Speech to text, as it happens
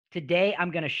Today,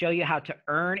 I'm going to show you how to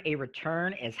earn a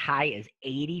return as high as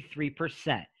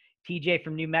 83%. TJ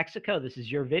from New Mexico, this is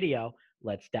your video.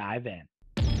 Let's dive in.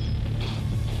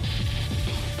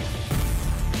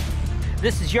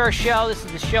 This is your show. This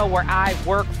is the show where I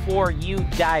work for you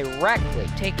directly,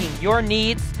 taking your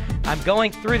needs. I'm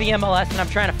going through the MLS and I'm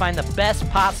trying to find the best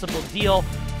possible deal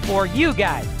for you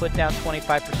guys. Put down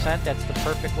 25%. That's the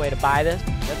perfect way to buy this.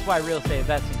 That's why real estate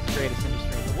investing is the greatest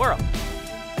industry in the world.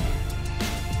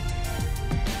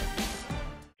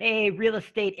 Hey, real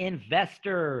estate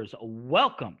investors,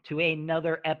 welcome to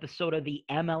another episode of the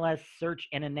MLS Search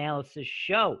and Analysis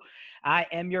Show. I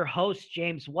am your host,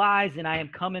 James Wise, and I am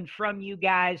coming from you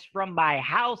guys from my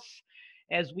house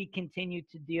as we continue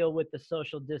to deal with the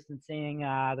social distancing,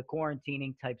 the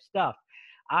quarantining type stuff.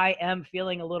 I am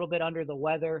feeling a little bit under the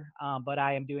weather, but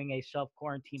I am doing a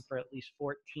self-quarantine for at least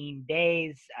 14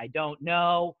 days. I don't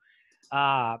know.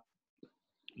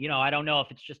 I don't know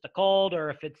if it's just a cold or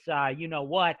if it's, but,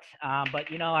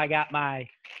 I got my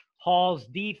Hall's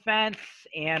defense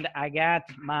and I got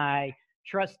my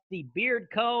trusty beard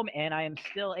comb, and I am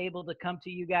still able to come to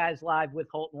you guys live with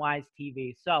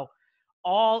HoltonWiseTV. So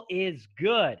all is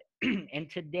good. In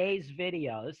today's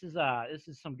video, this is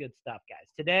some good stuff, guys.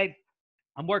 Today,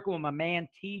 I'm working with my man,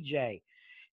 TJ.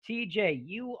 TJ,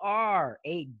 you are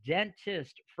a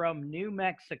dentist from New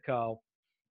Mexico.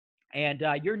 And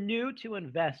you're new to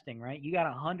investing, right? You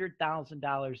got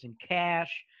 $100,000 in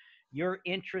cash. You're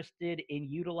interested in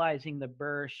utilizing the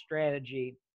BRRRR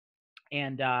strategy.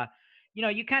 And,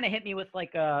 you kind of hit me with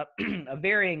like a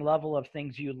varying level of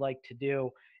things you'd like to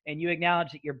do. And you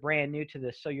acknowledge that you're brand new to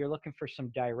this. So you're looking for some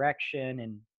direction.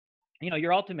 And,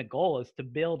 your ultimate goal is to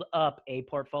build up a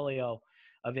portfolio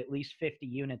of at least 50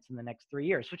 units in the next 3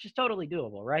 years, which is totally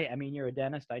doable, right? I mean, you're a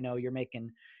dentist. I know you're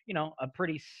making, a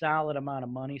pretty solid amount of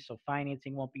money, so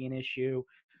financing won't be an issue.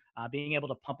 Being able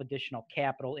to pump additional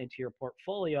capital into your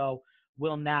portfolio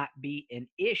will not be an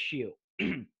issue.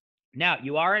 Now,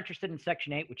 you are interested in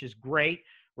Section 8, which is great,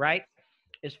 right?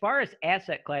 As far as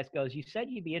asset class goes, you said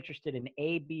you'd be interested in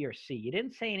A, B, or C. You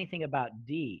didn't say anything about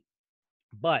D,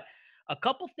 but a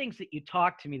couple things that you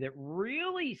talked to me that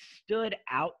really stood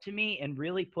out to me and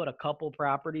really put a couple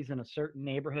properties in a certain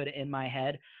neighborhood in my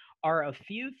head are a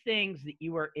few things that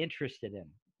you are interested in.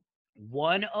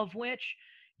 One of which,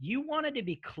 you wanted to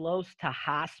be close to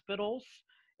hospitals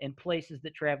and places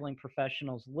that traveling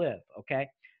professionals live, okay?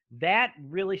 That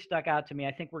really stuck out to me.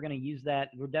 I think we're going to use that.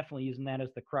 We're definitely using that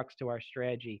as the crux to our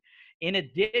strategy. In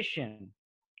addition,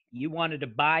 you wanted to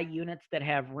buy units that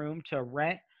have room to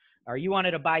rent, or you wanted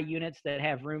to buy units that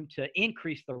have room to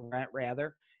increase the rent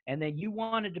rather, and then you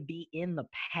wanted to be in the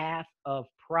path of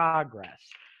progress.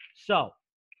 So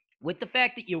with the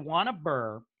fact that you want to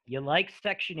BRRRR, you like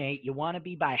Section 8, you want to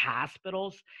be by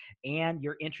hospitals, and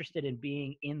you're interested in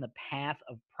being in the path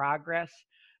of progress,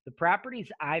 the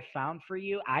properties I found for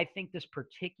you, I think this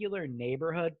particular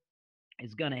neighborhood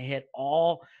is going to hit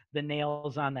all the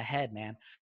nails on the head, man.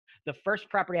 The first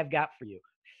property I've got for you,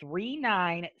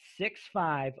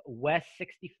 3965 West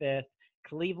 65th,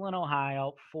 Cleveland,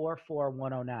 Ohio,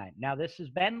 44109. Now, this has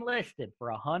been listed for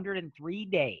 103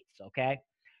 days, okay?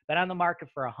 Been on the market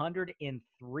for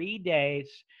 103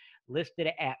 days, listed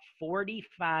at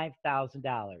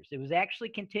 $45,000. It was actually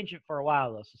contingent for a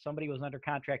while, though, so somebody was under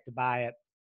contract to buy it,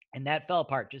 and that fell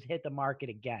apart, just hit the market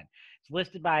again. It's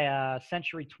listed by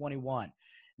Century 21.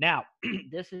 Now,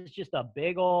 this is just a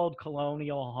big old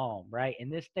colonial home, right?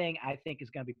 And this thing, I think,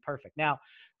 is going to be perfect. Now,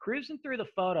 cruising through the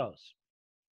photos,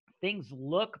 things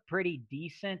look pretty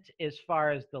decent as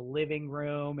far as the living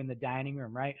room and the dining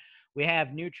room, right? We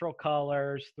have neutral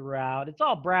colors throughout. It's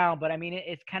all brown, but I mean,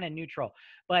 it's kind of neutral.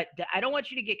 But I don't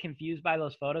want you to get confused by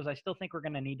those photos. I still think we're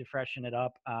going to need to freshen it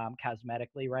up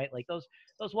cosmetically, right? Like those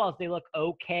walls, they look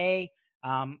okay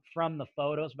from the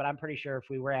photos, but I'm pretty sure if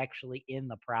we were actually in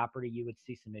the property, you would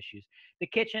see some issues. The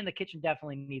kitchen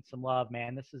definitely needs some love,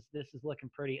 man. This is looking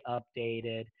pretty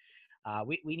updated.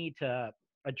 We need to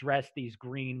address these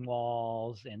green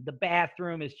walls, and the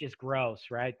bathroom is just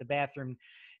gross, right? The bathroom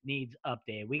needs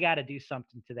update. We got to do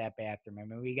something to that bathroom. I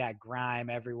mean, we got grime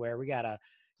everywhere. We got to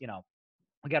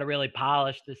really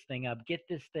polish this thing up, get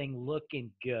this thing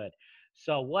looking good.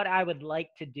 So what I would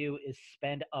like to do is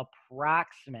spend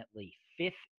approximately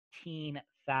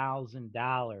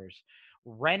 $15,000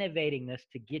 renovating this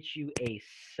to get you a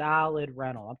solid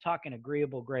rental. I'm talking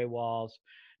agreeable gray walls,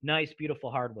 nice,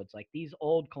 beautiful hardwoods. Like these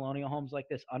old colonial homes like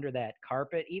this, under that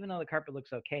carpet, even though the carpet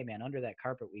looks okay, man, under that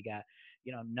carpet we got,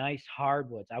 nice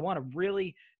hardwoods. I want to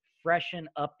really freshen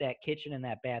up that kitchen and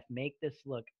that bath, make this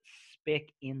look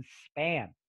spick and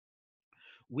span.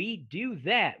 we do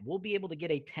that, we'll be able to get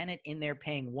a tenant in there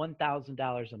paying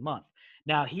 $1,000 a month.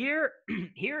 Now, here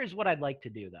is what I'd like to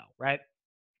do, though, right?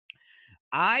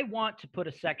 I want to put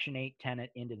a Section 8 tenant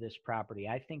into this property.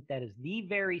 I think that is the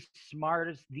very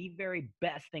smartest, the very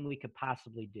best thing we could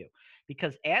possibly do.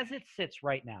 Because as it sits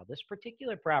right now, this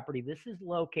particular property, this is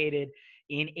located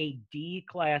in a D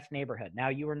class neighborhood. Now,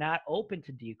 you are not open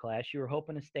to D class. You are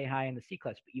hoping to stay high in the C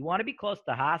class, but you want to be close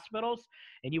to hospitals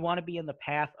and you want to be in the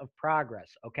path of progress,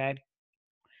 okay?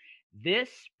 This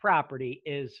property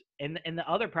is, and the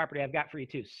other property I've got for you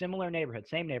too, similar neighborhood,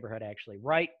 same neighborhood actually,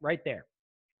 right there.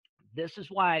 This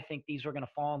is why I think these are going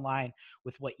to fall in line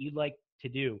with what you'd like to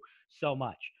do so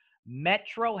much.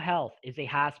 Metro Health is a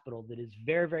hospital that is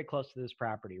very, very close to this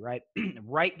property, right?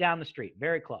 Right down the street,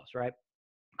 very close, right?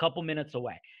 A couple minutes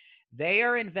away. They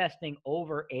are investing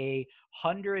over $1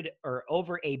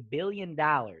 billion,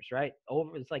 right?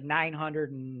 It's like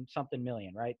 900 and something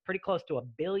million, right? Pretty close to $1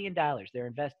 billion. They're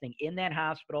investing in that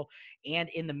hospital and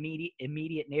in the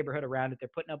immediate neighborhood around it. They're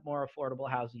putting up more affordable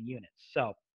housing units.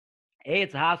 So A,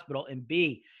 it's a hospital, and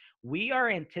B, we are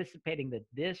anticipating that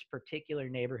this particular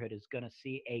neighborhood is going to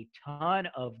see a ton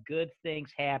of good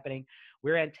things happening.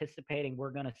 We're anticipating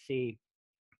we're going to see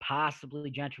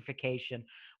possibly gentrification.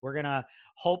 We're going to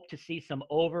hope to see some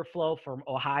overflow from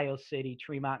Ohio City,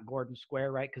 Tremont, Gordon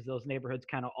Square, right? Because those neighborhoods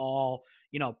kind of all,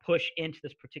 push into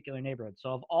this particular neighborhood.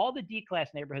 So of all the D-class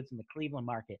neighborhoods in the Cleveland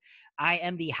market, I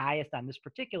am the highest on this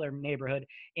particular neighborhood.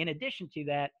 In addition to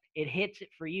that, it hits it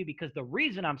for you because the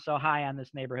reason I'm so high on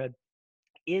this neighborhood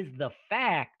is the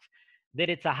fact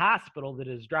that it's a hospital that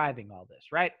is driving all this,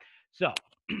 right? So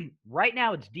right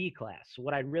now it's D class. So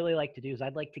what I'd really like to do is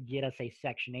I'd like to get us a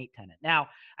Section 8 tenant. Now,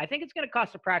 I think it's going to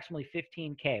cost approximately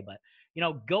 $15K, but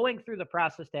going through the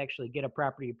process to actually get a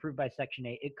property approved by Section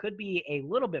 8, it could be a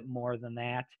little bit more than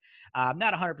that. I'm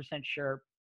not 100% sure.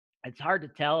 It's hard to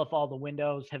tell if all the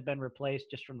windows have been replaced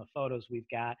just from the photos we've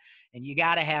got. And you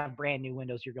got to have brand new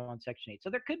windows. You're going Section 8. So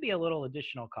there could be a little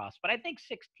additional cost, but I think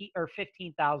 16 or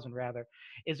 15,000 rather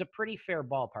is a pretty fair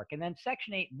ballpark. And then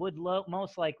Section 8 would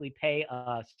most likely pay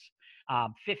us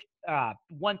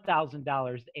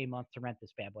 $1,000 a month to rent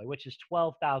this bad boy, which is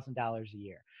 $12,000 a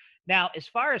year. Now, as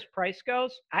far as price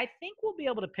goes, I think we'll be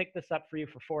able to pick this up for you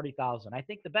for $40,000. I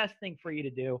think the best thing for you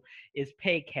to do is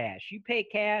pay cash. You pay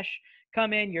cash,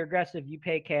 come in, you're aggressive, you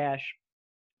pay cash,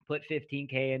 put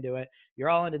 $15K into it. You're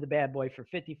all into the bad boy for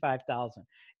 $55,000.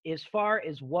 As far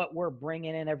as what we're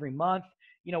bringing in every month,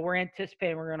 we're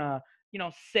anticipating we're going to,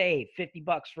 save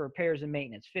 $50 for repairs and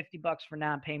maintenance, $50 for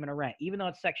non-payment of rent. Even though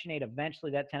it's Section 8,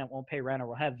 eventually that tenant won't pay rent or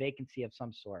will have vacancy of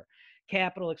some sort.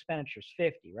 Capital expenditures,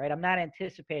 50, right? I'm not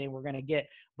anticipating we're going to get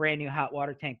brand new hot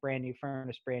water tank, brand new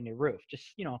furnace, brand new roof.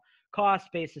 Just,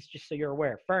 cost basis, just so you're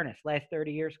aware. Furnace, last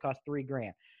 30 years, cost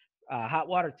 $3,000. Hot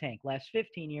water tank, last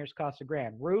 15 years, costs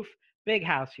 $1,000. Roof, big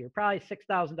house here, probably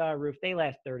 $6,000 roof. They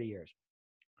last 30 years.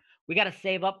 We got to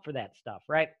save up for that stuff,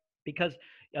 right? Because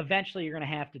eventually you're going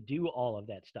to have to do all of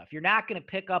that stuff. You're not going to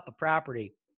pick up a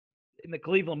property in the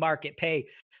Cleveland market, pay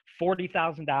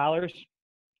 $40,000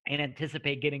 and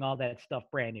anticipate getting all that stuff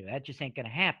brand new. That just ain't going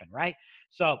to happen, right?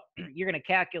 So you're going to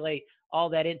calculate all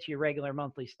that into your regular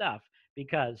monthly stuff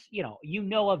because,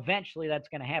 eventually that's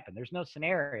going to happen. There's no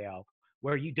scenario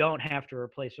where you don't have to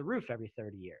replace a roof every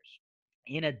 30 years.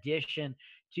 In addition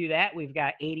to that, we've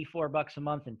got $84 a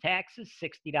month in taxes,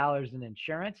 $60 in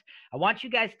insurance. I want you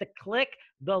guys to click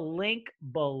the link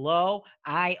below.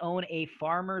 I own a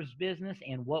farmer's business,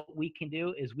 and what we can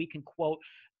do is we can quote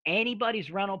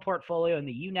anybody's rental portfolio in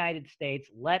the United States.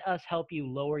 Let us help you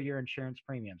lower your insurance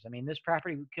premiums. I mean, this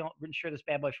property, we can insure this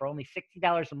bad boy for only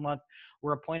 $60 a month.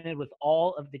 We're appointed with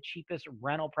all of the cheapest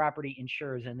rental property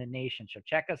insurers in the nation. So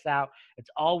check us out. It's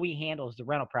all we handle is the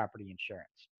rental property insurance.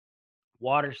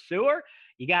 Water, sewer,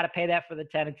 you got to pay that for the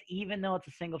tenants, even though it's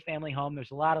a single family home. There's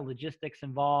a lot of logistics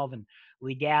involved and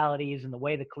legalities and the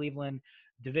way the Cleveland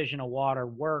Division of Water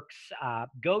works.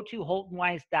 Go to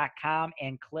HoltonWise.com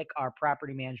and click our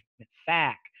property management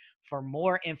FAQ for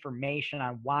more information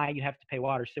on why you have to pay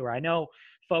water, sewer. I know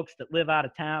folks that live out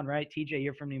of town, right? TJ,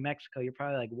 you're from New Mexico. You're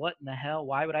probably like, what in the hell?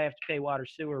 Why would I have to pay water,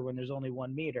 sewer when there's only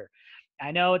 1 meter?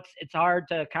 I know it's hard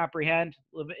to comprehend.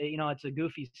 It's a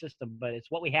goofy system, but it's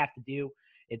what we have to do.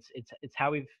 It's how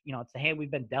we've, it's the hand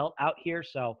we've been dealt out here.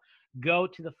 So go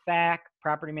to the FAQ,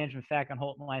 property management FAQ on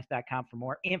HoltonWise.com for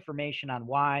more information on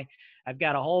why. I've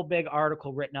got a whole big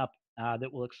article written up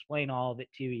that will explain all of it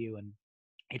to you. And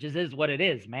it just is what it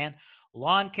is, man.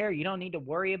 Lawn care, you don't need to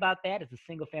worry about that. It's a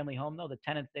single family home, though. The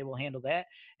tenants, they will handle that.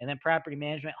 And then property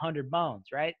management, 100 bones,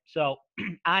 right? So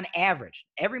on average,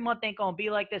 every month ain't going to be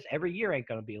like this. Every year ain't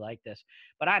going to be like this.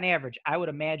 But on average, I would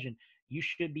imagine you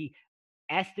should be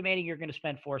estimating you're going to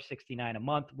spend $469 a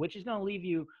month, which is going to leave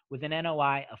you with an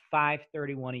NOI of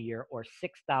 $531 a year, or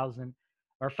 6,000,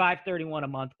 or $531 a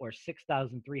month, or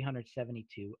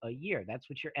 6,372 a year. That's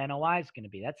what your NOI is going to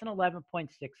be. That's an 11.6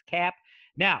 cap.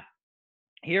 Now,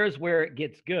 here's where it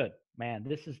gets good, man.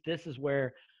 This is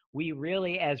where we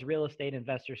really, as real estate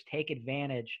investors, take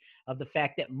advantage of the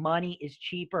fact that money is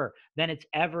cheaper than it's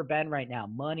ever been right now.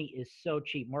 Money is so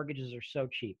cheap. Mortgages are so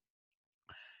cheap.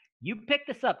 You pick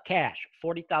this up cash,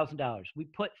 $40,000. We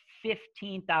put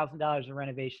 $15,000 of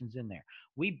renovations in there.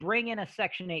 We bring in a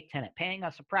Section 8 tenant, paying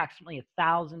us approximately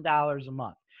 $1,000 a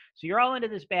month. So you're all into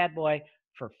this bad boy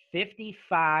for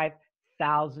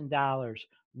 $55,000.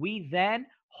 We then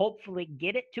hopefully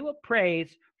get it to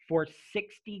appraise for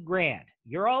 60 grand.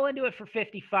 You're all into it for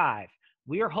 55.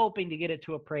 We are hoping to get it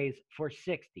to appraise for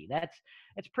 60. That's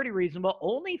pretty reasonable.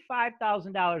 Only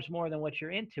 $5,000 more than what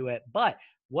you're into it, but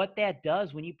what that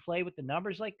does when you play with the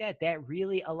numbers like that, that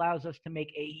really allows us to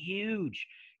make a huge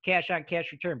cash on cash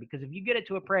return. Because if you get it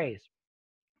to appraise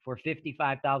for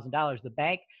 $55,000, the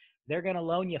bank, they're going to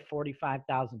loan you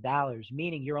 $45,000,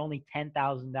 meaning you're only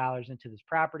 $10,000 into this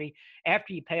property.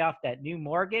 After you pay off that new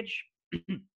mortgage,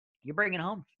 you're bringing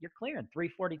home, you're clearing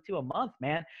 $342 a month,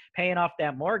 man, paying off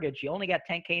that mortgage. You only got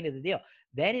 $10K into the deal.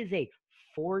 That is a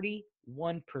 41%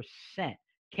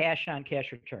 cash on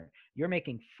cash return. You're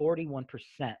making 41%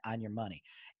 on your money.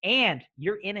 And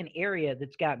you're in an area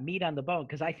that's got meat on the bone,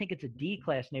 because I think it's a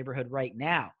D-class neighborhood right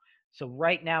now. So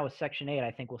right now with Section 8,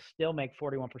 I think we'll still make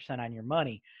 41% on your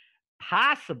money.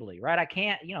 Possibly, right? I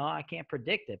can't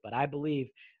predict it, but I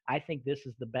think this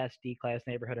is the best D-class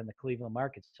neighborhood in the Cleveland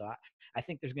market. So I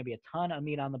think there's going to be a ton of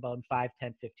meat on the bone 5,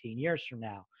 10, 15 years from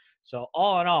now. So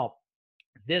all in all,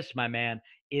 this, my man,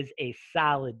 is a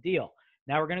solid deal.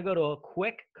 Now we're going to go to a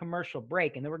quick commercial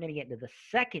break, and then we're going to get into the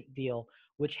second deal,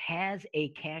 which has a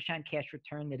cash-on-cash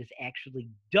return that is actually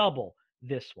double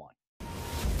this one.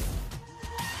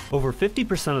 Over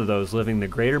 50% of those living in the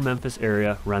greater Memphis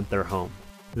area rent their home.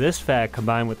 This fact,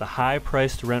 combined with the high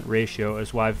price-to-rent ratio,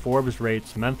 is why Forbes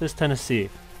rates Memphis, Tennessee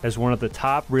as one of the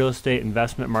top real estate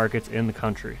investment markets in the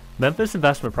country. Memphis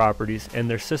Investment Properties and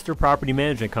their sister property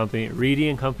management company,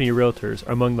 Reedy & Company Realtors,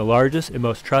 are among the largest and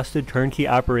most trusted turnkey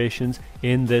operations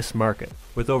in this market.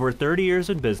 With over 30 years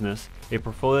in business, a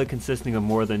portfolio consisting of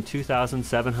more than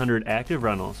 2,700 active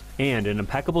rentals, and an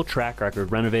impeccable track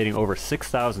record renovating over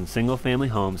 6,000 single-family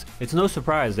homes, it's no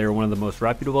surprise they are one of the most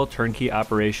reputable turnkey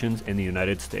operations in the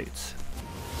United States.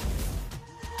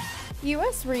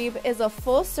 US REIB is a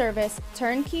full-service,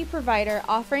 turnkey provider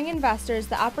offering investors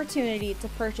the opportunity to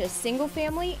purchase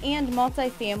single-family and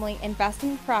multifamily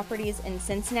investment properties in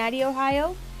Cincinnati,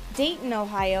 Ohio, Dayton,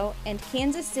 Ohio, and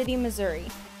Kansas City, Missouri.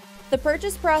 The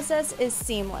purchase process is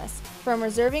seamless, from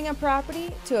reserving a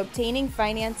property to obtaining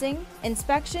financing,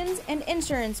 inspections, and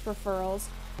insurance referrals.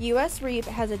 US REIB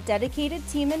has a dedicated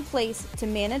team in place to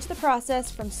manage the process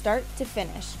from start to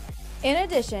finish. In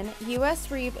addition, US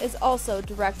REIB is also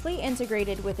directly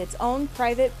integrated with its own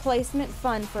private placement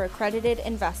fund for accredited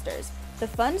investors. The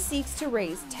fund seeks to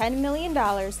raise $10 million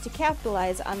to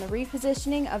capitalize on the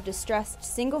repositioning of distressed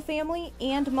single-family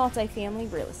and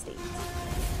multifamily real estate.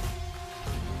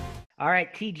 All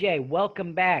right, TJ,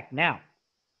 welcome back. Now,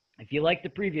 if you like the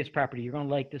previous property, you're going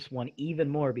to like this one even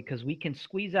more, because we can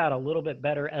squeeze out a little bit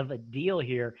better of a deal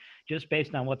here just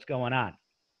based on what's going on.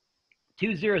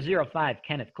 2005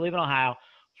 Kenneth, Cleveland, Ohio,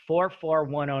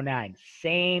 44109.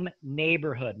 Same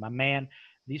neighborhood, my man.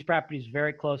 These properties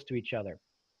very close to each other.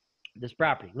 This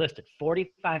property listed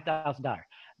 $45,000.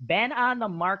 Been on the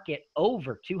market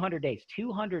over 200 days,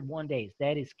 201 days.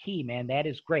 That is key, man. That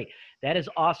is great. That is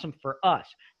awesome for us.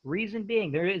 Reason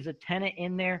being, there is a tenant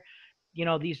in there. You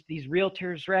know, these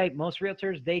realtors, right? Most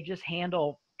realtors, they just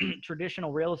handle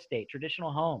traditional real estate,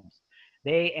 traditional homes.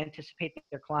 They anticipate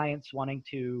their clients wanting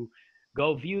to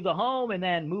go view the home and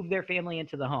then move their family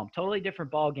into the home. Totally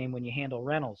different ball game when you handle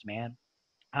rentals, man.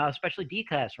 Especially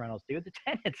D-class rentals, dude. The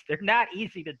tenants, they're not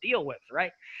easy to deal with,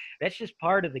 right? That's just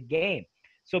part of the game.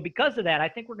 So because of that, I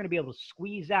think we're going to be able to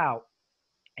squeeze out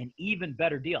an even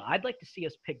better deal. I'd like to see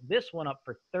us pick this one up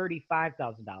for $35,000.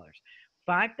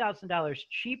 $5,000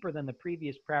 cheaper than the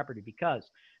previous property because,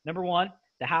 number one,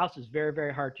 the house is very,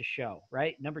 very hard to show,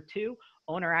 right? Number two,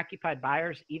 owner-occupied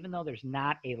buyers, even though there's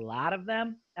not a lot of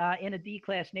them in a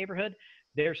D-class neighborhood,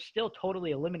 they're still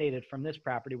totally eliminated from this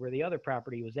property, where the other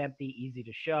property was empty, easy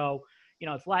to show. You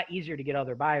know, it's a lot easier to get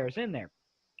other buyers in there.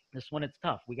 This one, it's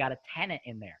tough. We got a tenant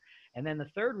in there. And then the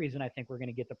third reason I think we're going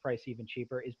to get the price even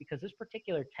cheaper is because this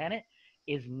particular tenant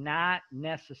is not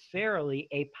necessarily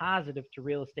a positive to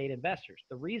real estate investors.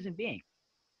 The reason being,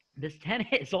 this tenant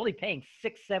is only paying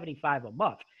 $675 a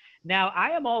month. Now, I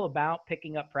am all about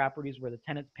picking up properties where the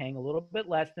tenant's paying a little bit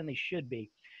less than they should be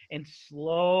and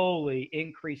slowly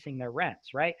increasing their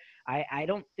rents, right? I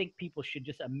don't think people should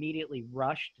just immediately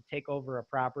rush to take over a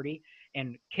property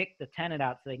and kick the tenant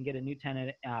out so they can get a new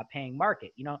tenant paying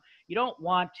market. You know, you don't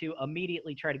want to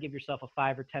immediately try to give yourself a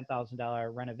 $5,000 or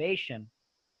 $10,000 renovation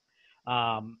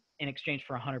in exchange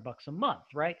for $100 a month,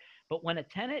 right? But when a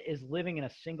tenant is living in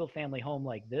a single family home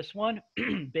like this one,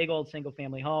 big old single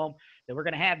family home, that we're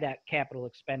going to have that capital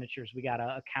expenditures we got to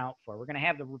account for. We're going to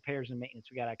have the repairs and maintenance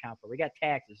we got to account for. We got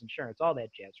taxes, insurance, all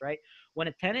that jazz, right? When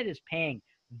a tenant is paying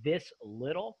this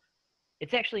little,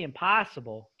 it's actually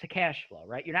impossible to cash flow,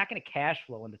 right? You're not going to cash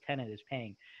flow when the tenant is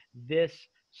paying this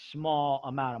small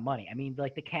amount of money. I mean,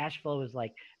 like the cash flow is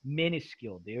like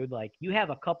minuscule, dude. Like you have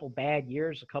a couple bad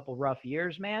years, a couple rough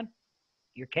years, man,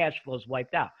 your cash flow is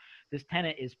wiped out. This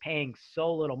tenant is paying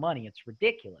so little money. It's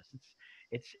ridiculous.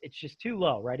 It's just too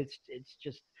low, right? It's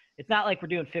not like we're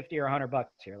doing 50 or $100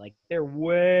 here. Like they're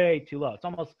way too low.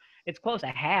 It's close to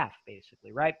half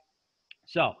basically, right?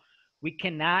 So we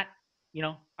cannot,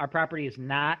 our property is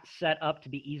not set up to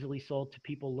be easily sold to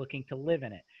people looking to live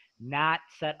in it. Not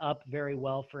set up very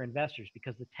well for investors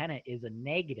because the tenant is a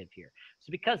negative here. So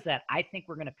because of that, I think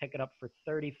we're going to pick it up for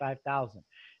 $35,000.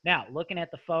 Now, looking at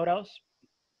the photos,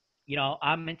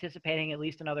 I'm anticipating at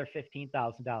least another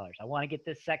 $15,000. I want to get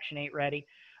this Section 8 ready.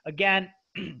 Again,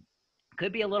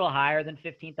 could be a little higher than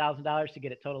 $15,000 to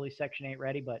get it totally Section 8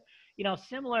 ready, but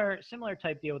similar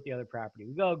type deal with the other property.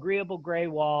 We go agreeable gray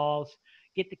walls,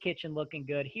 get the kitchen looking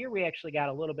good. Here we actually got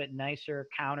a little bit nicer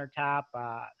countertop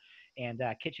and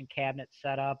kitchen cabinet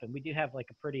set up, and we do have like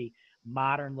a pretty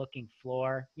modern looking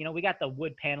floor. We got the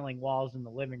wood paneling walls in the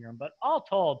living room, but all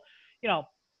told,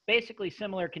 basically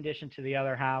similar condition to the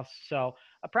other house. So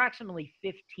approximately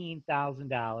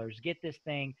 $15,000. Get this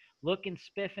thing looking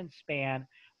spiff and span.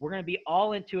 We're going to be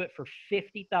all into it for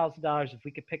 $50,000 if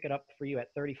we could pick it up for you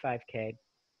at $35K.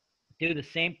 Do the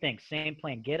same thing, same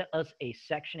plan. Get us a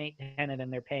Section 8 tenant,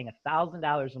 and they're paying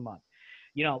 $1,000 a month.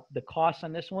 The cost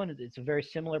on this one, it's a very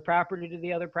similar property to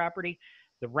the other property.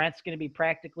 The rent's going to be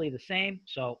practically the same.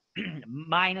 So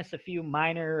minus a few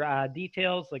minor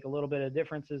details, like a little bit of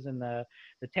differences in the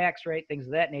tax rate, things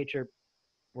of that nature.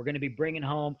 We're going to be bringing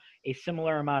home a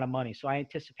similar amount of money. So I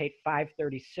anticipate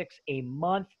 $536 a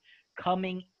month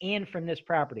coming in from this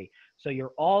property. So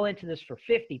you're all into this for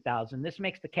 $50,000. This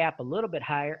makes the cap a little bit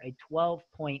higher, a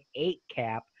 12.8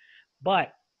 cap.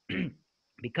 But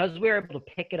because we're able to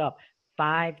pick it up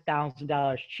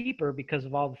 $5,000 cheaper because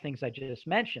of all the things I just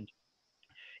mentioned,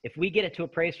 if we get it to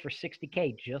appraise for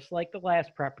 $60K, just like the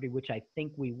last property, which I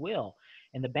think we will,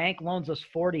 and the bank loans us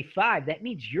 $45,000, that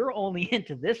means you're only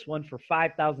into this one for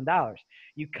 $5,000.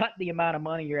 You cut the amount of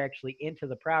money you're actually into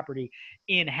the property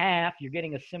in half. You're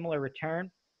getting a similar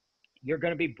return. You're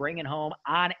going to be bringing home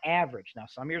on average. Now,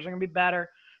 some years are going to be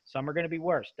better. Some are going to be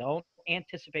worse. Don't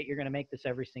anticipate you're going to make this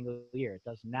every single year. It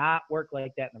does not work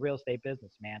like that in the real estate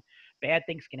business, man. Bad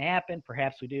things can happen.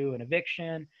 Perhaps we do an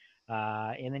eviction.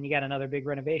 And then you got another big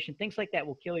renovation. Things like that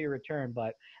will kill your return.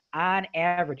 But on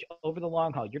average, over the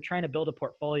long haul, you're trying to build a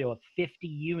portfolio of 50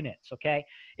 units, okay?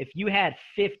 If you had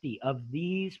 50 of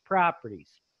these properties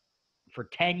for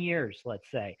 10 years, let's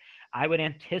say, I would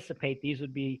anticipate these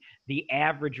would be the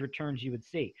average returns you would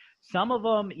see. Some of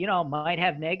them, might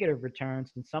have negative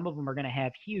returns, and some of them are going to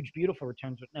have huge, beautiful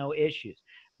returns with no issues.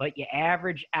 But you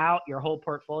average out your whole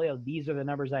portfolio, these are the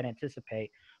numbers I'd anticipate.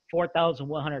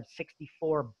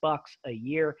 $4,164 a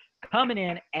year coming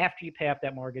in after you pay off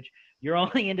that mortgage. You're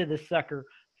only into this sucker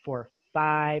for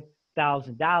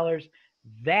 $5,000.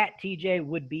 That, TJ,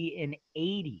 would be an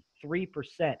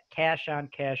 83% cash on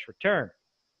cash return.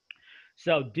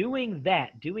 So doing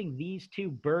these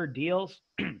two BRRRR deals,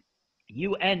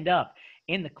 you end up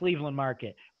in the Cleveland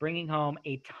market bringing home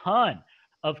a ton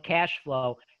of cash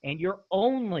flow, and you're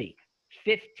only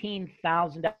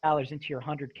 $15,000 into your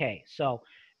 100K. So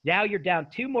now you're down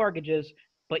two mortgages,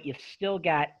 but you've still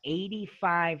got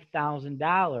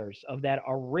 $85,000 of that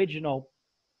original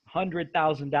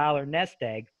 $100,000 nest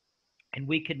egg, and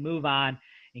we could move on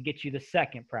and get you the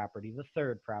second property, the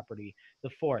third property, the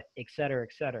fourth, et cetera,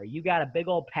 et cetera. You got a big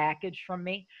old package from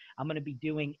me. I'm going to be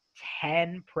doing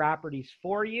 10 properties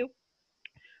for you.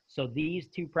 So these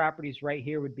two properties right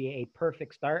here would be a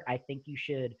perfect start. I think you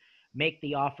should make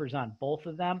the offers on both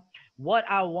of them. What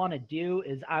I want to do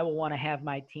is I will want to have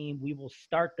my team, we will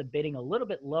start the bidding a little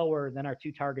bit lower than our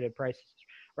two targeted prices,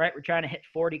 right? We're trying to hit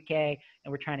 40K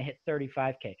and we're trying to hit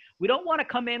 35K. We don't want to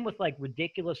come in with like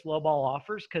ridiculous lowball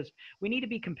offers because we need to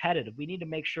be competitive. We need to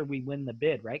make sure we win the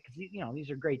bid, right? Because, these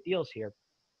are great deals here.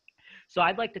 So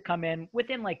I'd like to come in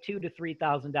within like $2,000 to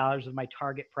 $3,000 of my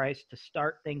target price to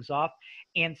start things off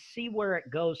and see where it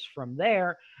goes from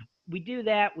there. We do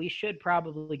that, we should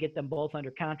probably get them both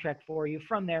under contract for you.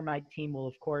 From there, my team will,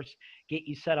 of course, get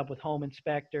you set up with home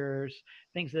inspectors,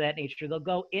 things of that nature. They'll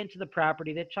go into the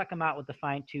property, they check them out with the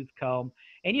fine-tooth comb.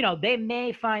 And, you know, they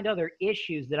may find other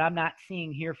issues that I'm not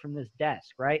seeing here from this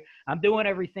desk, right? I'm doing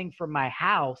everything from my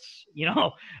house, you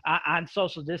know, on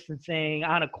social distancing,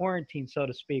 on a quarantine, so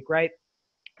to speak, right?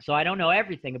 So I don't know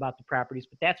everything about the properties,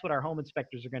 but that's what our home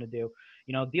inspectors are going to do.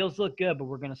 You know, deals look good, but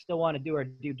we're going to still want to do our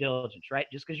due diligence, right?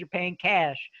 Just because you're paying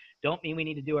cash don't mean we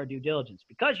need to do our due diligence.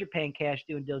 Because you're paying cash,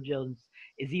 doing due diligence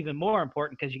is even more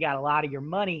important because you got a lot of your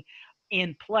money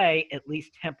in play, at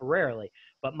least temporarily.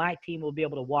 But my team will be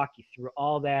able to walk you through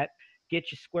all that,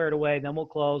 get you squared away, then we'll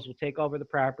close, we'll take over the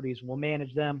properties, we'll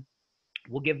manage them.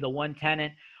 We'll give the one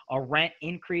tenant a rent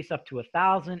increase up to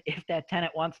 $1,000. If that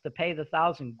tenant wants to pay the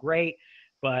 $1,000, great.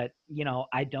 But, you know,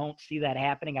 I don't see that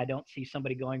happening. I don't see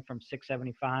somebody going from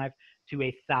 $675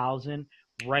 to $1,000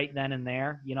 right then and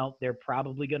there. You know, they're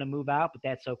probably going to move out, but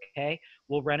that's okay.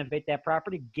 We'll renovate that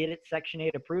property, get it Section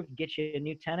 8 approved, get you a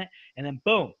new tenant, and then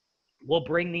boom, we'll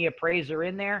bring the appraiser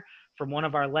in there from one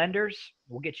of our lenders.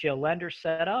 We'll get you a lender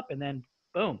set up, and then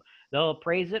boom, they'll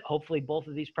appraise it. Hopefully both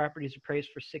of these properties appraised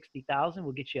for $60,000.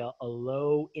 We'll get you a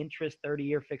low interest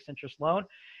 30-year fixed interest loan.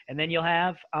 And then you'll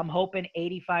have, I'm hoping,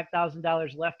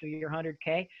 $85,000 left of your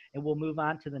 $100K, and we'll move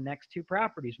on to the next two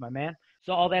properties, my man.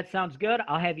 So all that sounds good.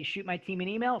 I'll have you shoot my team an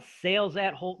email,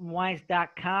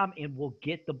 sales@HoltonWise.com, and we'll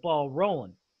get the ball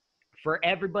rolling. For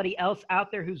everybody else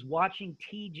out there who's watching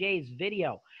TJ's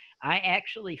video, I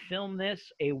actually filmed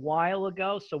this a while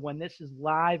ago. So when this is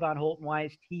live on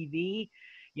HoltonWiseTV,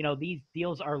 you know, these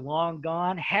deals are long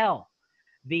gone. Hell,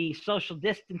 the social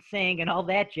distancing and all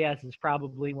that jazz is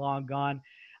probably long gone.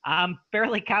 I'm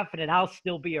fairly confident I'll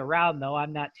still be around, though.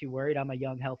 I'm not too worried. I'm a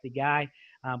young, healthy guy.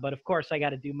 But, of course, I got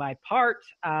to do my part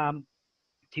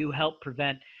to help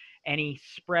prevent any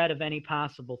spread of any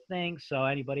possible thing. So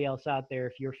anybody else out there,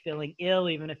 if you're feeling ill,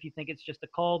 even if you think it's just a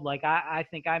cold like I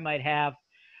think I might have,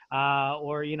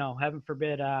 or, you know, heaven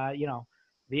forbid, you know,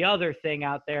 the other thing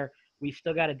out there, we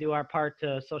still got to do our part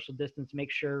to social distance,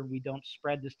 make sure we don't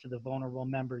spread this to the vulnerable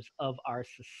members of our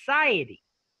society.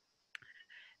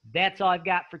 That's all I've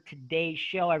got for today's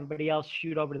show. Everybody else,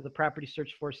 shoot over to the property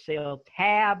search for sale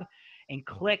tab and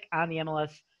click on the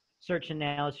MLS search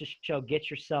analysis show.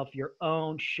 Get yourself your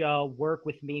own show. Work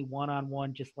with me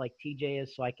one-on-one, just like TJ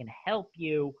is, so I can help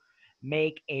you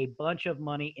make a bunch of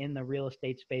money in the real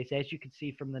estate space. As you can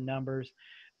see from the numbers,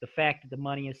 the fact that the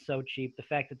money is so cheap, the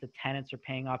fact that the tenants are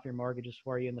paying off your mortgages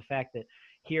for you, and the fact that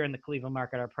here in the Cleveland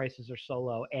market, our prices are so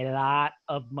low, a lot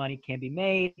of money can be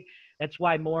made. That's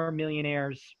why more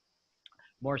millionaires,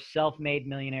 more self-made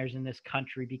millionaires in this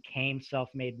country became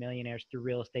self-made millionaires through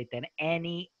real estate than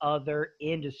any other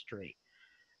industry.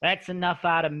 That's enough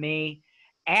out of me.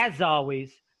 As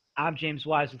always, I'm James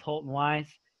Wise with Holton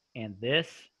Wise, and this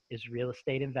is Real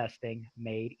Estate Investing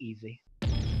Made Easy.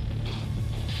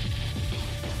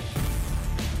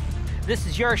 This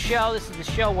is your show. This is the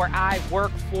show where I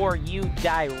work for you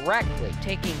directly,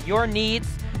 taking your needs.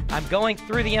 I'm going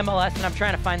through the MLS, and I'm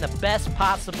trying to find the best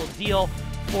possible deal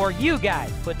for you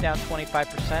guys. Put down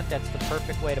 25%. That's the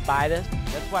perfect way to buy this.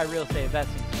 That's why real estate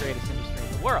investing is the greatest industry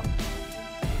in the world.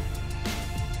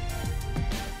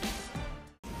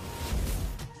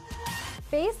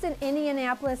 Based in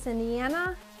Indianapolis,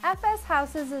 Indiana, FS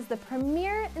Houses is the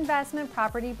premier investment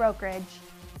property brokerage.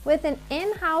 With an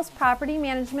in-house property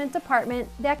management department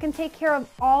that can take care of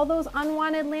all those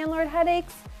unwanted landlord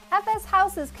headaches, FS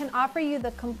Houses can offer you the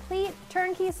complete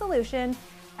turnkey solution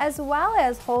as well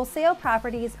as wholesale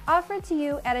properties offered to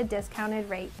you at a discounted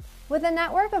rate. With a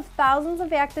network of thousands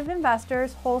of active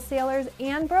investors, wholesalers,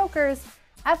 and brokers,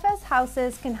 FS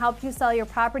Houses can help you sell your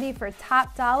property for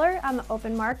top dollar on the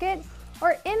open market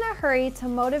or in a hurry to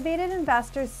motivated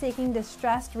investors seeking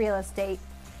distressed real estate.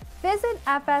 Visit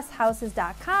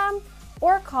fshouses.com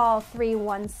or call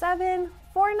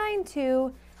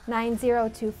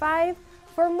 317-492-9025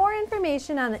 for more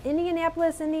information on the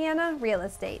Indianapolis, Indiana real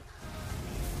estate.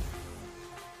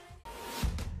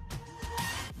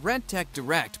 RentTech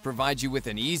Direct provides you with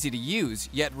an easy-to-use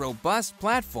yet robust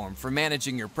platform for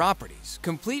managing your properties,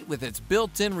 complete with its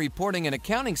built-in reporting and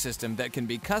accounting system that can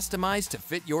be customized to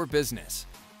fit your business.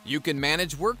 You can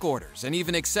manage work orders and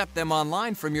even accept them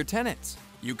online from your tenants.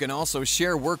 You can also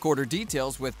share work order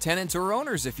details with tenants or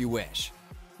owners if you wish.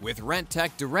 With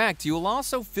RentTech Direct, you will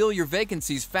also fill your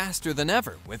vacancies faster than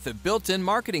ever with the built-in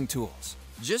marketing tools.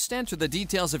 Just enter the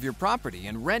details of your property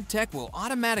and RentTech will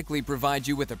automatically provide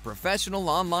you with a professional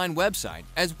online website,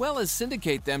 as well as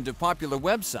syndicate them to popular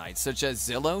websites such as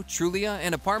Zillow, Trulia,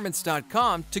 and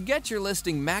Apartments.com to get your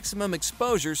listing maximum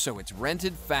exposure so it's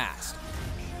rented fast.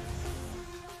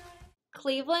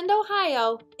 Cleveland,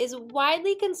 Ohio is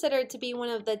widely considered to be one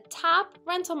of the top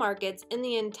rental markets in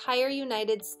the entire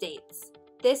United States.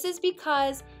 This is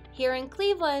because here in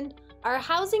Cleveland, our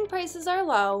housing prices are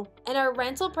low and our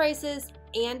rental prices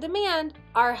and demand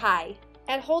are high.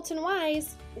 At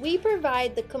HoltonWise, we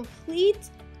provide the complete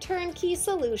turnkey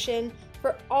solution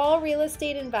for all real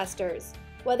estate investors,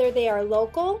 whether they are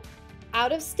local,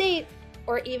 out of state,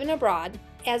 or even abroad.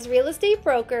 As real estate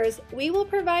brokers, we will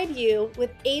provide you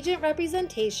with agent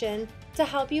representation to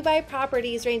help you buy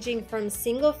properties ranging from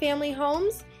single-family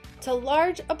homes to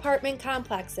large apartment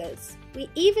complexes. We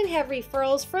even have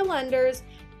referrals for lenders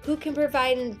who can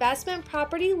provide investment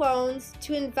property loans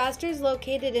to investors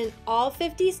located in all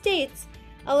 50 states,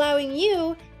 allowing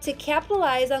you to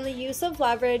capitalize on the use of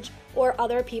leverage or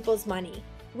other people's money.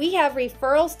 We have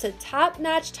referrals to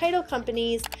top-notch title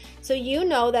companies so you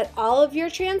know that all of your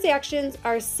transactions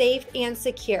are safe and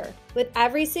secure, with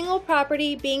every single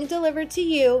property being delivered to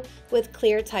you with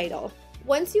clear title.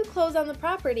 Once you close on the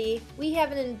property, we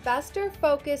have an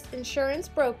investor-focused insurance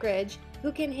brokerage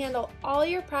who can handle all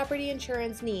your property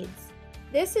insurance needs.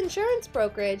 This insurance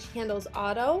brokerage handles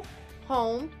auto,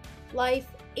 home, life,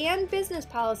 and business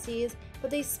policies,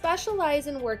 but they specialize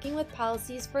in working with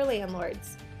policies for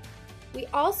landlords. We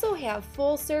also have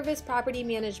full-service property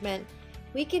management.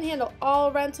 We can handle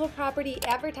all rental property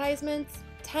advertisements,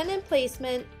 tenant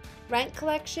placement, rent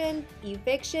collection,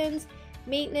 evictions,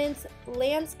 maintenance,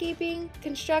 landscaping,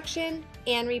 construction,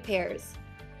 and repairs.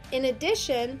 In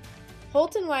addition,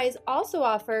 HoltonWise also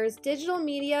offers digital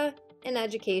media and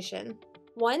education.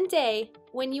 One day,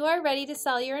 when you are ready to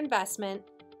sell your investment,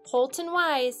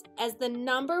 HoltonWise, as the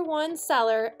 #1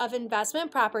 seller of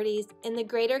investment properties in the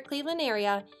greater Cleveland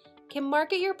area, can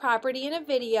market your property in a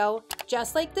video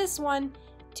just like this one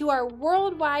to our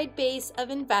worldwide base of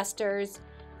investors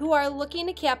who are looking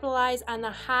to capitalize on the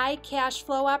high cash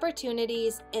flow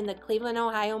opportunities in the Cleveland,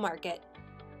 Ohio market.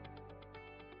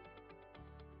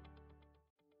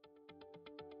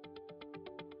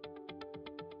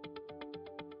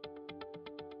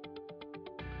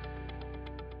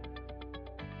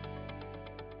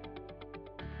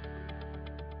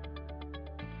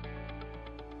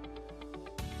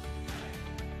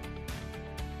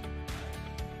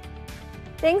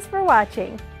 Thanks for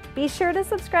watching. Be sure to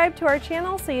subscribe to our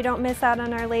channel so you don't miss out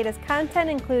on our latest content,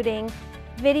 including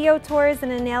video tours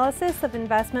and analysis of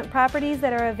investment properties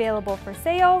that are available for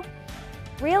sale,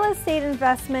 real estate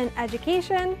investment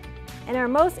education, and our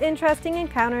most interesting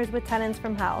encounters with tenants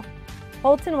from hell.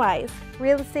 HoltonWise,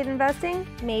 real estate investing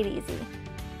made easy.